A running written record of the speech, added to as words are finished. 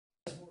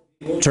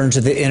Turn to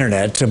the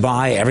internet to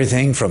buy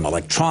everything from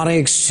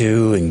electronics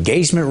to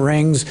engagement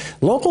rings.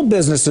 Local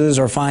businesses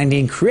are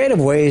finding creative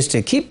ways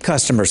to keep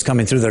customers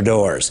coming through their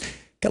doors.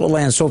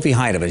 KELOLAND's Sophie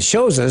Heineman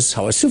shows us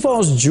how a Sioux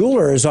Falls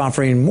jeweler is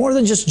offering more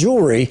than just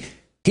jewelry.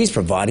 He's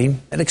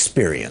providing an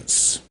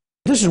experience.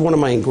 This is one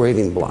of my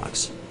engraving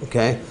blocks,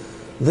 okay?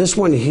 This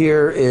one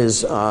here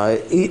is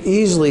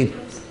easily,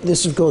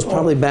 this goes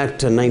probably back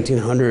to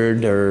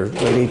 1900 or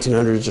late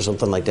 1800s or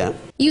something like that.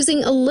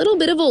 Using a little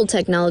bit of old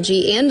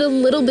technology and a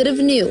little bit of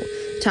new,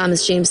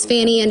 Thomas James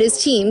Fanny and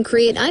his team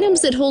create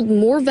items that hold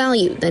more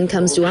value than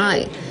comes to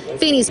eye.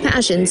 Fanny's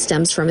passion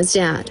stems from his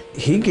dad.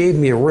 He gave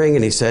me a ring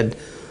and he said,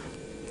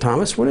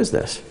 "Thomas, what is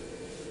this?"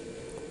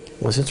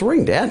 Well, I said, "It's a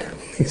ring, Dad."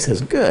 He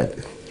says,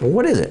 "Good. Well,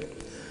 what is it?"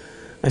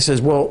 I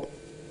says, "Well,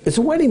 it's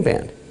a wedding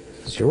band."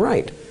 He says, "You're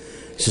right."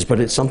 He says,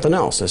 "But it's something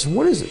else." I said,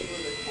 "What is it?"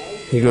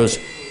 He goes,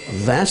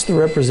 "That's the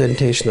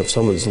representation of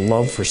someone's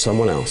love for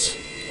someone else.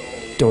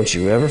 Don't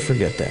you ever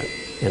forget that."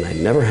 And I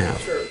never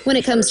have. When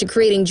it comes to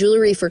creating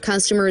jewelry for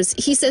customers,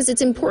 he says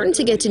it's important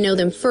to get to know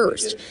them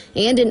first.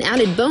 And an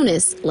added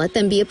bonus, let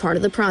them be a part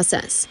of the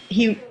process.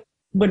 He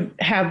would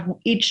have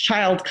each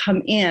child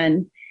come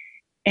in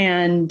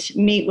and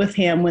meet with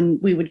him when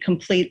we would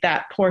complete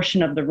that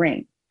portion of the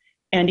ring,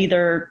 and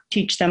either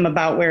teach them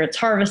about where it's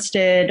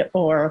harvested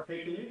or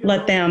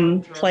let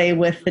them play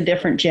with the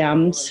different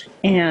gems.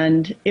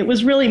 And it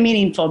was really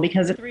meaningful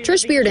because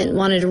Trish Bearden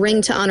wanted a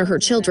ring to honor her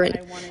children.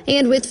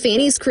 And with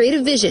Fanny's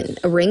creative vision,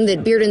 a ring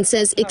that Bearden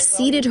says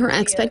exceeded her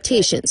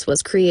expectations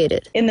was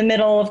created. In the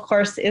middle, of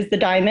course, is the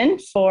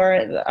diamond for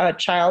a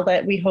child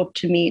that we hope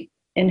to meet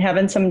in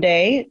heaven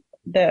someday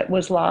that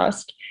was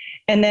lost.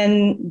 And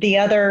then the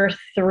other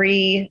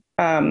three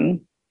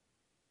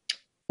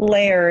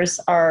layers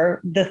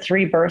are the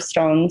three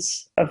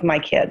birthstones of my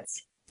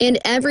kids. And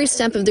every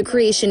step of the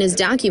creation is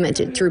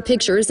documented through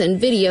pictures and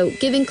video,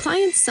 giving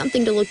clients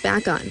something to look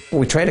back on.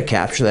 We try to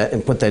capture that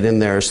and put that in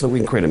there so that we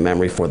can create a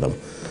memory for them,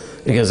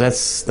 because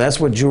that's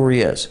what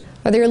jewelry is.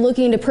 Whether you're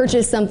looking to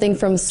purchase something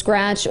from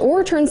scratch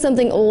or turn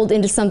something old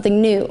into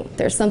something new,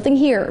 there's something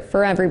here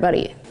for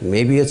everybody.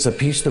 Maybe it's a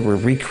piece that we're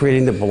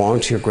recreating that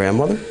belonged to your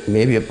grandmother.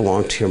 Maybe it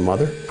belonged to your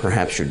mother,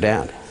 perhaps your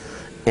dad.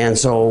 And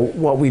so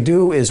what we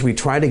do is we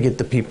try to get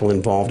the people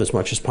involved as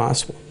much as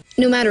possible.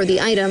 No matter the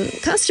item,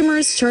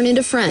 customers turn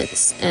into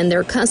friends, and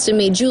their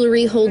custom-made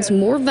jewelry holds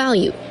more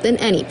value than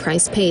any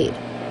price paid.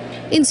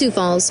 In Sioux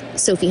Falls,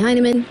 Sophie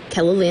Heineman,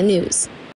 KELOLAND News.